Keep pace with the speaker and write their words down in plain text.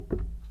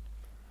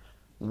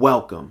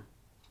Welcome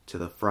to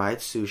the Fried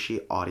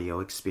Sushi audio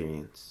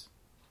experience,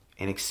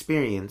 an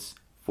experience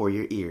for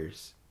your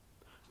ears.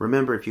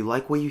 Remember, if you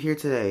like what you hear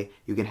today,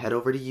 you can head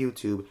over to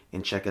YouTube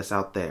and check us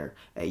out there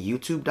at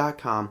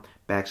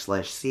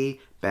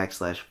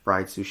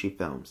youtube.com/C/Fried Sushi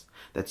Films.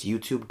 That's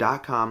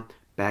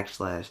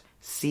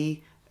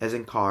youtube.com/C as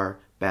in car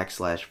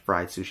 /Fried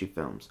Sushi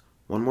Films.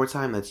 One more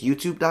time, that's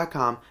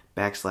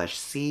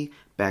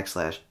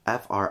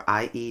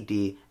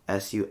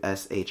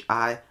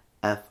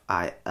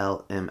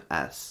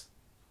youtube.com/C/FRIEDSUSHIFILMS.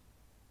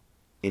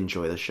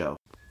 Enjoy the show.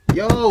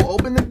 Yo,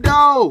 open the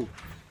door!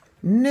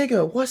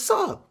 Nigga, what's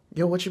up?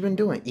 Yo, what you been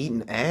doing?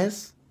 Eating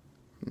ass?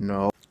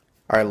 No.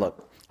 Alright,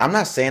 look. I'm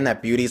not saying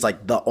that beauty's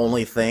like the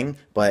only thing,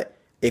 but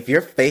if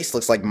your face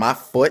looks like my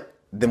foot,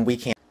 then we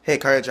can't. Hey,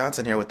 Kaya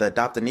Johnson here with the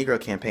Adopt a Negro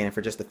campaign, and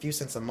for just a few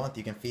cents a month,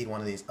 you can feed one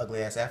of these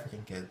ugly-ass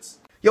African kids.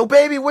 Yo,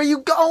 baby, where you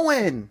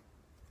going?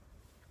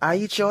 I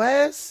eat your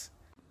ass?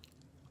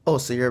 Oh,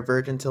 so you're a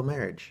virgin till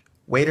marriage.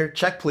 Waiter,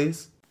 check,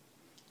 please.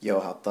 Yo,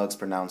 how thugs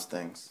pronounce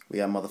things. We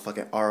got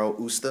motherfucking R.O.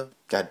 Usta.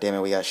 God damn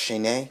it, we got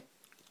Shanae.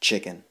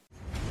 Chicken.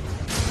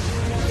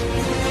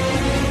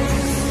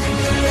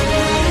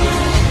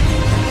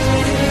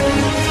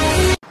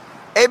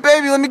 Hey,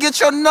 baby, let me get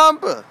your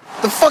number.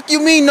 The fuck you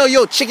mean, no,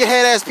 yo, chicken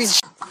head ass piece of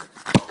shit.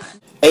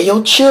 Hey,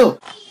 yo, chill.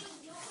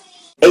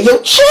 Hey, yo,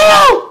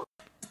 chill!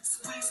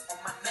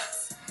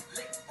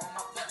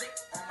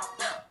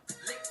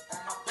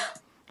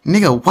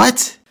 Nigga,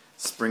 what?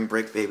 Spring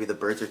break, baby, the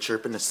birds are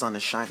chirping, the sun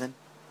is shining.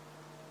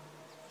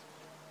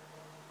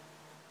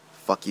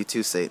 Fuck you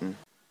too, Satan.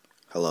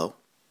 Hello?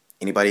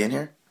 Anybody in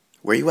here?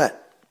 Where you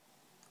at?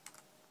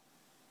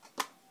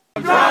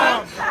 It's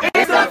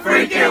a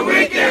freaking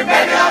weekend,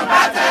 baby, I'm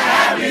about to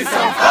have me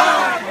some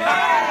fun!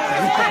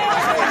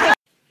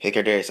 Hey,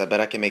 Cardarius, I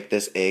bet I can make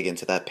this egg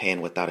into that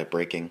pan without it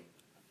breaking.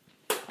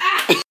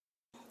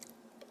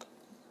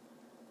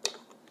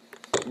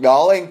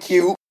 Y'all ain't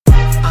cute.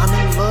 I'm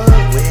in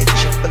love with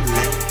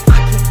Chick-fil-A.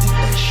 I can eat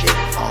that shit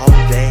all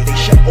day. They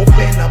should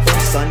open up on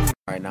Sunday.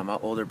 Alright, now my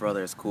older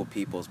brother is cool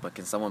peoples, but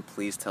can someone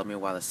please tell me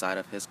why the side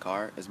of his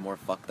car is more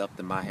fucked up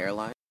than my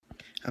hairline?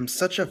 I'm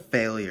such a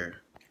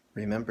failure.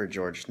 Remember,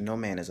 George, no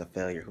man is a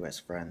failure who has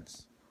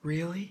friends.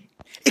 Really?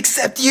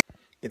 Except you!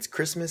 It's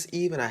Christmas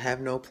Eve and I have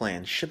no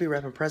plans. Should be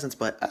wrapping presents,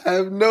 but I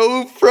have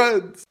no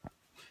friends.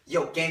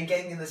 Yo, gang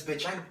in this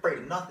bitch, I ain't afraid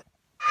of nothing.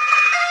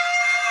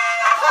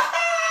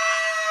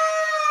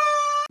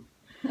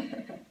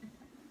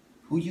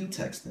 Who you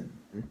texting?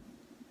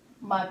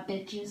 My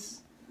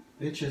bitches.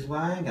 Bitches?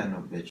 Why I ain't got no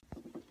bitch.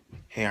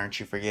 Hey, aren't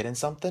you forgetting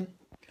something?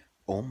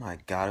 Oh my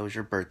god, it was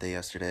your birthday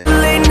yesterday.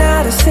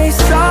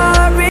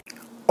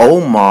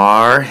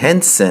 Omar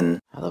Henson.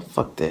 How the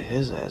fuck did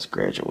his ass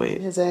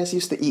graduate? His ass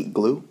used to eat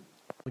glue.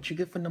 What you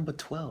get for number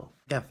 12?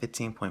 I got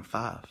 15.5.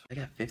 I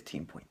got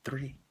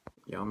 15.3.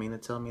 Y'all mean to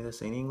tell me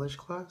this ain't English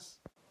class?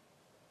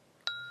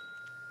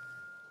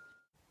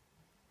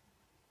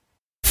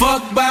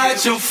 Fuck by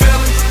your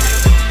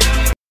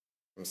feelings.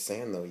 I'm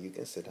saying though, you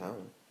can sit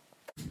down.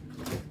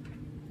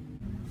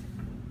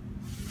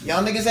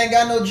 Y'all niggas ain't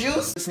got no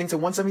juice? Listening to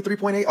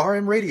 173.8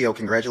 RM radio.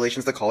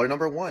 Congratulations to caller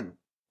number 1.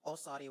 Oh,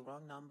 sorry,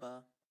 wrong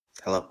number.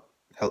 Hello?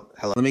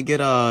 Hello? Let me get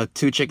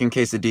 2 chicken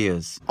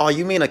quesadillas. Oh,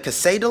 you mean a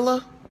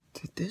quesadilla?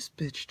 Dude, this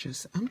bitch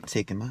just... I'm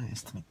taking my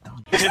ass to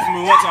McDonald's. Hit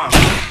me 1 time.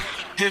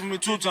 Hit me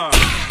 2 times.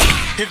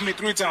 Hit me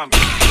 3 times.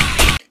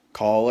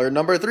 Caller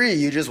number 3,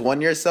 you just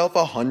won yourself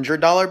a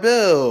 $100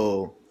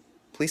 bill.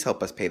 Please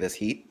help us pay this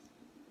heat.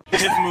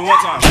 Hit me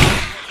 1 time.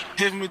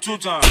 Hit me 2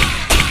 times.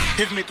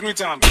 Hit me 3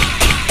 times.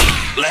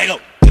 Lego.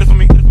 Get it for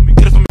me. Get it for me.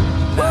 Get it for me.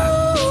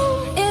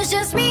 Ooh, it's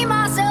just me,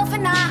 myself,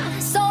 and I.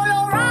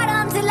 Solo ride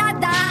until I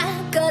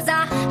die. Cause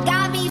I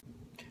got me.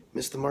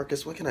 Mr.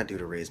 Marcus, what can I do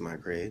to raise my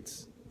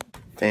grades?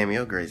 Fam,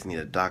 your grades need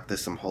to dock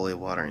this some holy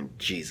water and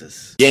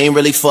Jesus. You ain't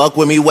really fuck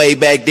with me way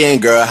back then,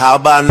 girl. How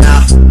about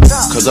now?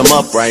 Cause I'm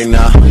up right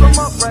now.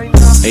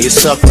 And you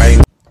suck right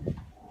now.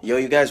 Yo,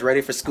 you guys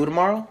ready for school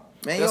tomorrow?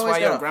 Man, That's you why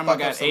always your gotta grandma fuck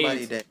got up somebody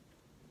AIDS. day.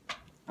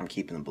 I'm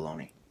keeping the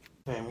baloney.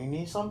 Fam, you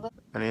need something?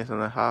 I need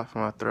something hot for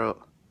my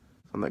throat,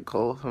 something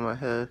cold for my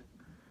head,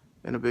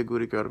 and a big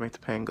booty girl to make the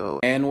pain go away.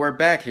 And we're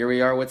back. Here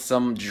we are with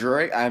some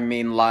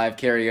live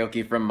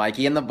karaoke from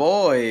Mikey and the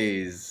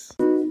boys.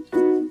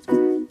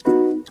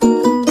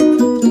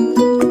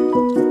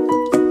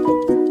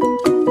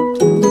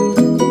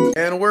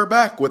 And we're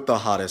back with the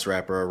hottest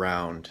rapper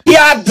around. Here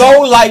I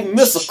go like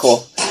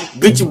mystical.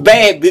 Bitch, you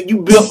bad, bitch,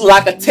 you built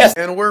like a test.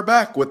 And we're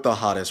back with the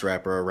hottest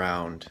rapper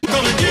around.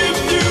 Gonna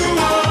give you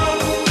all.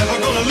 Never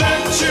gonna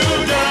let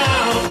you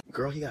down.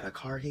 Girl, he got a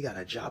car, he got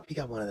a job, he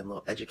got one of them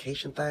little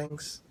education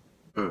things.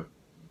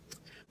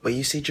 But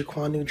you see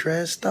Jaquan new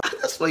dress stuff?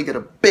 That's why you got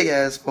a big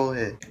ass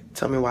forehead.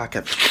 Tell me why I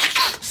can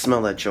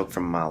smell that joke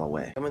from a mile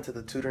away. I'm into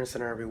the tutoring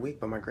center every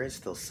week, but my grades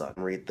still suck.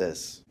 Read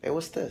this. Hey,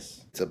 what's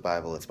this? It's a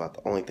Bible. It's about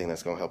the only thing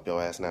that's gonna help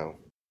your ass now.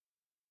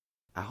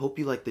 I hope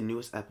you liked the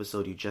newest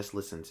episode you just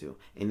listened to.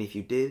 And if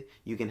you did,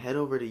 you can head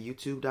over to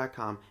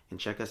youtube.com and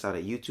check us out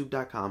at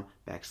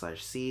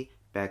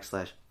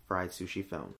youtube.com/C/Fried Sushi Film.